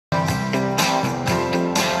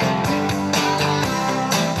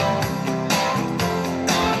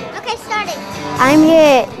I'm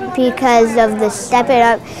here because of the Step It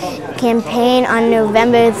Up campaign on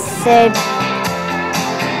November 3rd.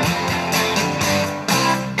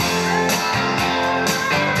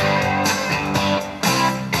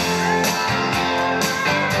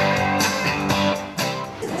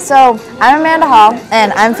 So, I'm Amanda Hall,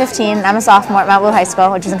 and I'm 15. I'm a sophomore at Mount Blue High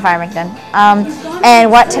School, which is in Farmington.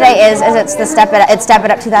 And what today is it's the Step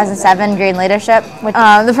It Up 2007 Green Leadership.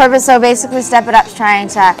 The purpose, so basically Step It Up's trying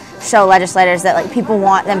to show legislators that like people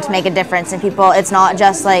want them to make a difference, and people, it's not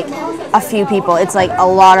just like a few people, it's like a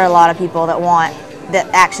lot of people that want the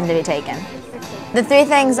action to be taken. The three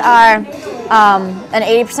things are an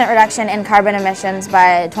 80% reduction in carbon emissions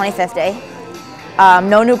by 2050.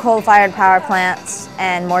 No new coal-fired power plants,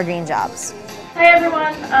 and more green jobs. Hi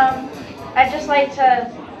everyone, I'd just like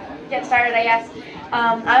to get started, I guess.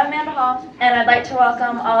 I'm Amanda Hall, and I'd like to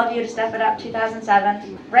welcome all of you to Step It Up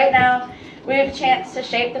 2007. Right now, we have a chance to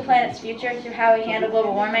shape the planet's future through how we handle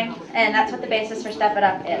global warming, and that's what the basis for Step It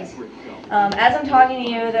Up is. As I'm talking to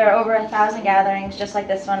you, there are over 1,000 gatherings just like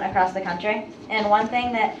this one across the country, and one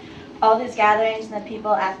thing that all these gatherings and the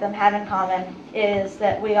people at them have in common is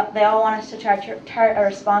that they all want us to chart a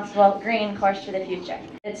responsible green course for the future.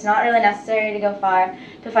 It's not really necessary to go far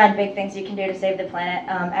to find big things you can do to save the planet.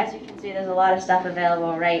 As you can see, there's a lot of stuff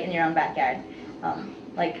available right in your own backyard.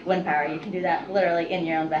 Like wind power, you can do that literally in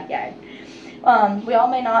your own backyard. We all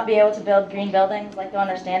may not be able to build green buildings like the one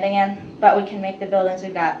we're standing in, but we can make the buildings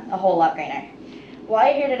we've got a whole lot greener. While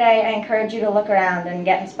you're here today, I encourage you to look around and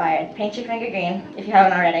get inspired. Paint your finger green, if you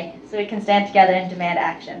haven't already, so we can stand together and demand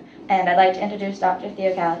action. And I'd like to introduce Dr.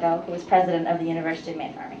 Theo Calico, who is president of the University of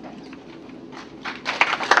Maine, Farmington.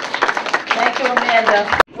 Thank you,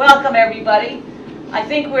 Amanda. Welcome, everybody. I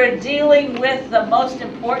think we're dealing with the most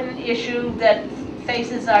important issue that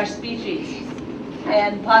faces our species,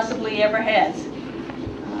 and possibly ever has.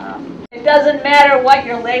 It doesn't matter what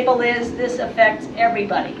your label is, this affects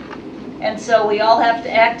everybody. And so we all have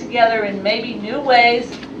to act together in maybe new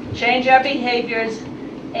ways, change our behaviors,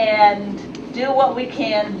 and do what we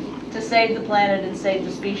can to save the planet and save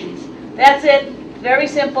the species. That's it. Very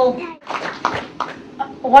simple.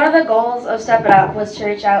 One of the goals of Step It Up was to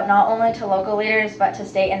reach out not only to local leaders, but to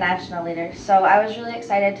state and national leaders. So I was really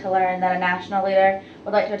excited to learn that a national leader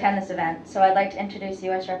would like to attend this event. So I'd like to introduce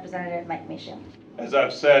U.S. Representative Michaud. As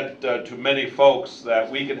I've said to many folks,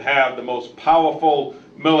 that we can have the most powerful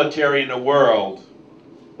military in the world,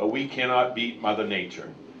 but we cannot beat Mother Nature.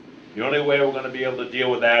 The only way we're going to be able to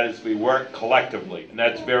deal with that is if we work collectively, and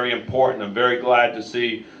that's very important. I'm very glad to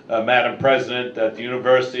see, Madam President, that the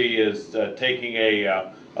university is taking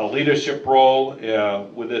a leadership role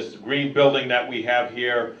with this green building that we have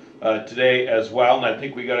here today as well, and I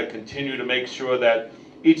think we got to continue to make sure that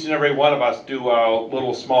each and every one of us do our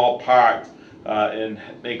little small part in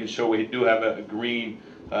making sure we do have a green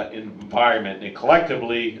environment, and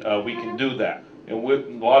collectively we can do that. And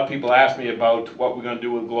a lot of people ask me about what we're going to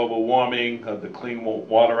do with global warming, the Clean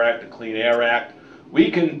Water Act, the Clean Air Act.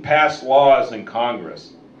 We can pass laws in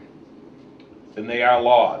Congress, and they are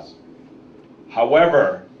laws.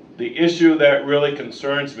 However, the issue that really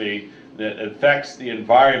concerns me, that affects the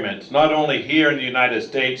environment, not only here in the United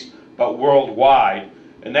States, but worldwide,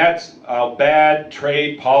 and that's our bad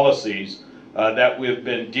trade policies that we've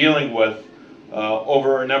been dealing with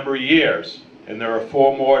over a number of years. And there are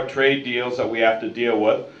 4 more trade deals that we have to deal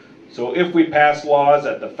with. So if we pass laws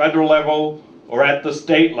at the federal level or at the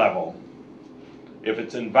state level, if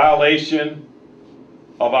it's in violation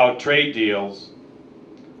of our trade deals,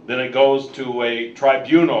 then it goes to a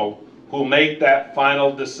tribunal who'll make that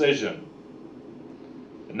final decision.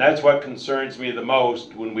 And that's what concerns me the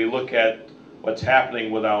most when we look at what's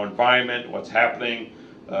happening with our environment, what's happening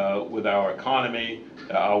with our economy.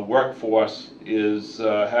 Our workforce is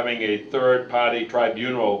having a third-party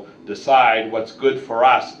tribunal decide what's good for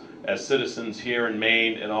us as citizens here in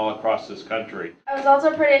Maine and all across this country. I was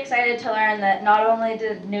also pretty excited to learn that not only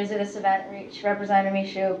did news of this event reach Representative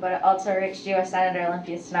Michaud, but it also reached U.S. Senator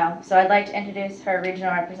Snowe. So I'd like to introduce her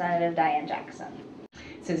Regional Representative Diane Jackson.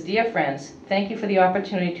 It says, "Dear friends, thank you for the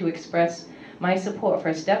opportunity to express my support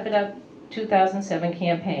for Step It Up 2007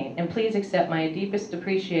 campaign, and please accept my deepest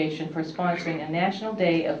appreciation for sponsoring a National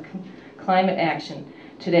Day of Climate Action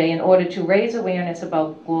today in order to raise awareness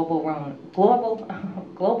about global warming.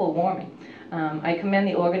 I commend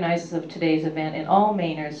the organizers of today's event and all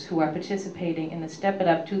Mainers who are participating in the Step It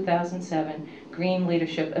Up 2007 Green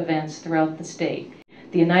Leadership events throughout the state.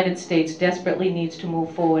 The United States desperately needs to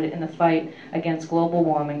move forward in the fight against global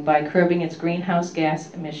warming by curbing its greenhouse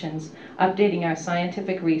gas emissions, updating our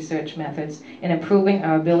scientific research methods, and improving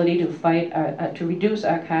our ability to reduce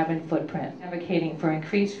our carbon footprint. Advocating for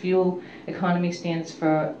increased fuel economy standards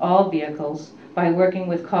for all vehicles by working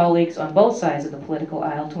with colleagues on both sides of the political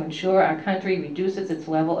aisle to ensure our country reduces its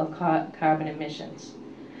level of carbon emissions.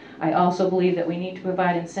 I also believe that we need to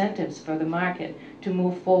provide incentives for the market to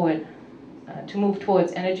move forward to move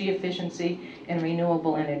towards energy efficiency and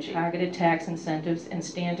renewable energy. Targeted tax incentives and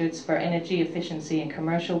standards for energy efficiency in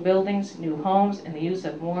commercial buildings, new homes, and the use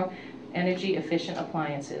of more energy efficient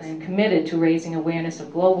appliances. I am committed to raising awareness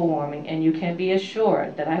of global warming, and you can be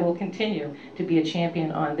assured that I will continue to be a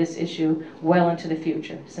champion on this issue well into the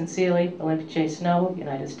future. Sincerely, Senator Snowe,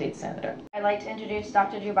 United States Senator. I'd like to introduce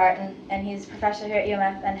Dr. Drew Barton, and he's a professor here at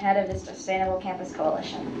UMF and head of the Sustainable Campus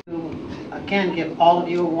Coalition. Again, give all of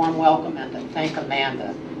you a warm welcome and to thank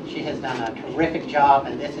Amanda. She has done a terrific job,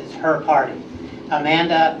 and this is her party.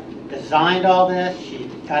 Amanda designed all this. She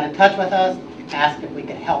got in touch with us, asked if we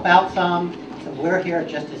could help out some, so we're here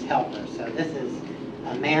just as helpers. So this is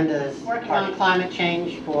Amanda's work on climate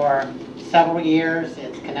change for several years.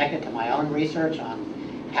 It's connected to my own research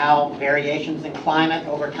on how variations in climate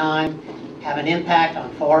over time have an impact on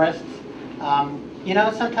forests. You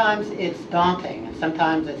know, sometimes it's daunting and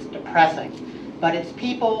sometimes it's depressing, but it's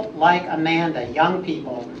people like Amanda, young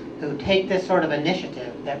people, who take this sort of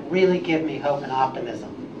initiative that really give me hope and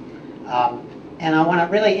optimism. And I want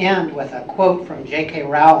to really end with a quote from J.K.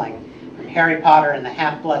 Rowling from Harry Potter and the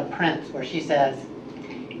Half-Blood Prince, where she says,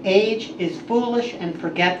 "Age is foolish and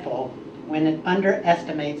forgetful when it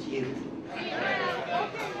underestimates youth."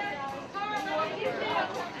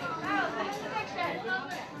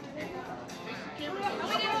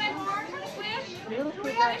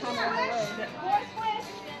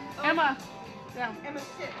 Emma. Down. Emma,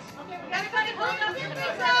 six. Okay, everybody hold up your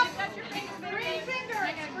fingers up. Green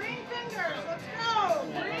fingers. Green fingers. Let's go.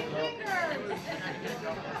 Green fingers.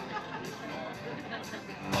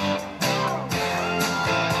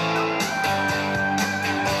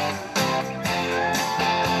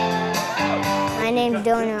 My name's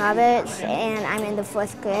Dylan Roberts, and I'm in the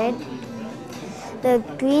 4th grade. The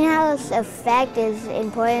greenhouse effect is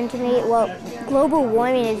important to me. Well, global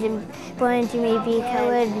warming is important to me because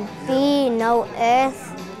there would be no earth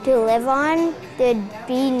to live on, there'd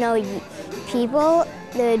be no people,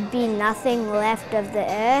 there'd be nothing left of the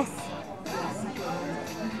earth.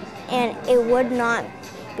 And it would not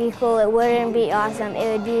be cool, it wouldn't be awesome.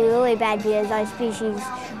 It would be really bad because our species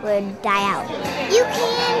would die out. You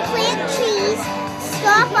can plant trees,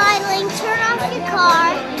 stop idling, turn off your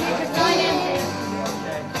car, and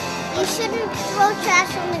you shouldn't throw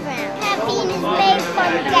trash on the ground. Caffeine is made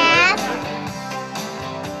from gas.